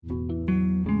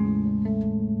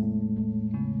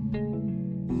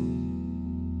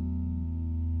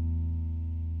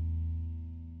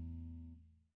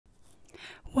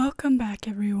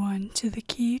to The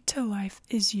Key to Life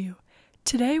is You.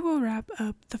 Today we'll wrap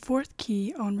up the fourth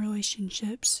key on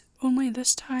relationships, only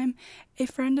this time a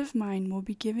friend of mine will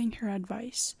be giving her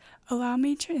advice. Allow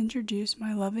me to introduce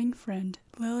my loving friend,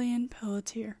 Lillian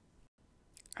Pelletier.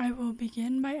 I will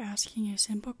begin by asking a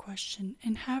simple question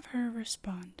and have her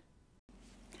respond.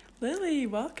 Lily,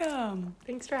 welcome!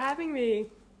 Thanks for having me.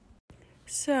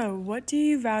 So, what do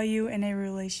you value in a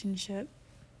relationship?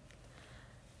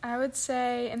 I would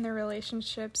say in the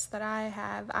relationships that I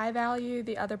have, I value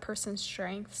the other person's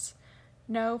strengths.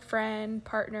 No friend,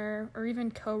 partner, or even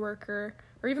coworker,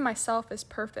 or even myself is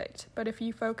perfect, but if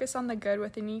you focus on the good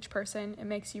within each person, it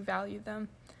makes you value them.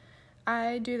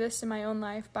 I do this in my own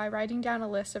life by writing down a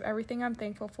list of everything I'm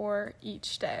thankful for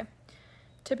each day.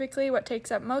 Typically, what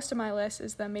takes up most of my list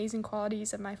is the amazing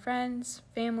qualities of my friends,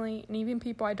 family, and even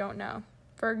people I don't know.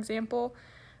 For example,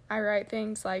 I write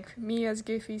things like Mia's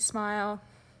goofy smile,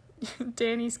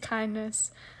 Danny's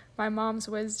kindness, my mom's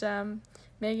wisdom,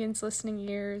 Megan's listening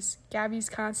ears, Gabby's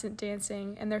constant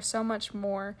dancing, and there's so much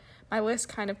more. My list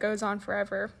kind of goes on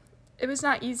forever. It was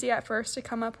not easy at first to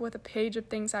come up with a page of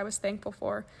things I was thankful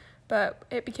for, but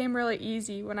it became really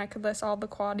easy when I could list all the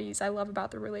qualities I love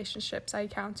about the relationships I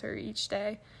encounter each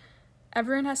day.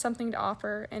 Everyone has something to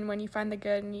offer, and when you find the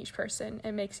good in each person,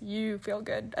 it makes you feel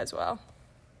good as well.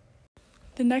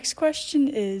 The next question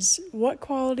is, what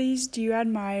qualities do you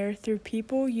admire through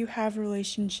people you have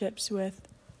relationships with?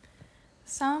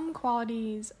 Some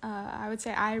qualities I would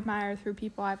say I admire through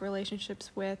people I have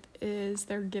relationships with is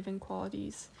their giving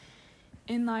qualities.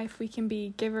 In life, we can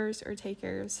be givers or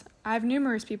takers. I have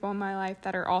numerous people in my life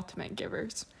that are ultimate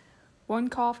givers. One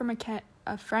call from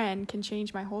a friend can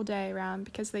change my whole day around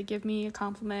because they give me a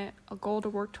compliment, a goal to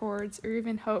work towards, or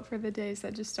even hope for the days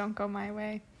that just don't go my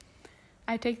way.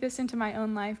 I take this into my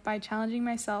own life by challenging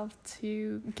myself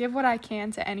to give what I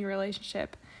can to any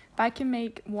relationship. If I can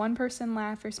make one person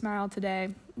laugh or smile today,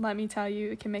 let me tell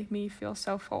you, it can make me feel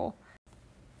so full.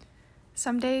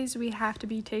 Some days we have to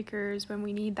be takers when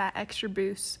we need that extra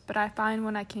boost, but I find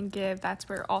when I can give, that's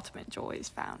where ultimate joy is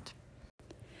found.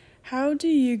 How do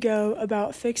you go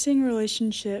about fixing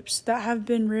relationships that have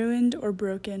been ruined or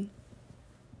broken?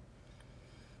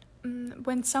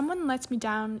 When someone lets me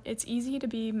down, it's easy to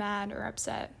be mad or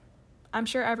upset. I'm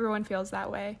sure everyone feels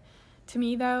that way. To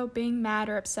me, though, being mad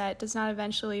or upset does not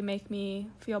eventually make me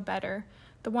feel better.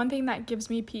 The one thing that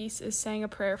gives me peace is saying a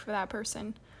prayer for that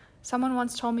person. Someone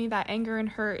once told me that anger and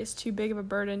hurt is too big of a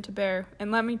burden to bear,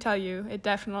 and let me tell you, it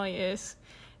definitely is.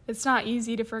 It's not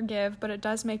easy to forgive, but it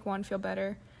does make one feel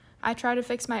better. I try to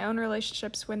fix my own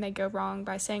relationships when they go wrong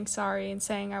by saying sorry and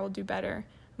saying I will do better.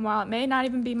 And while it may not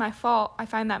even be my fault, I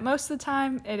find that most of the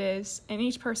time it is, and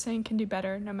each person can do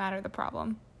better no matter the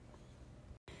problem.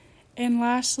 And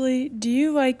lastly, do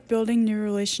you like building new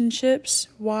relationships?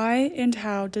 Why and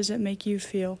how does it make you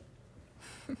feel?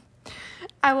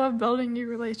 I love building new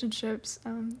relationships.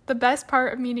 The best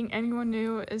part of meeting anyone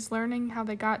new is learning how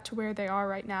they got to where they are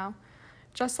right now.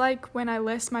 Just like when I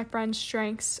list my friends'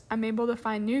 strengths, I'm able to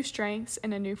find new strengths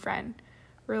in a new friend.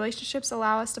 Relationships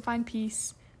allow us to find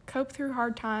peace, cope through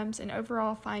hard times, and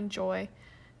overall find joy.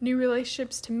 New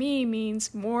relationships to me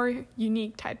means more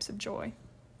unique types of joy.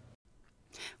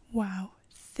 Wow,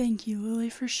 thank you, Lily,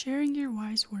 for sharing your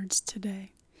wise words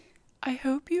today. I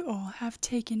hope you all have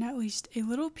taken at least a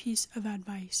little piece of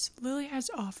advice Lily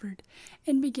has offered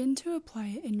and begin to apply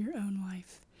it in your own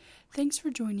life. Thanks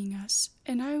for joining us,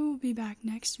 and I will be back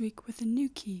next week with a new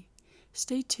key.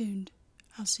 Stay tuned.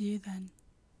 I'll see you then.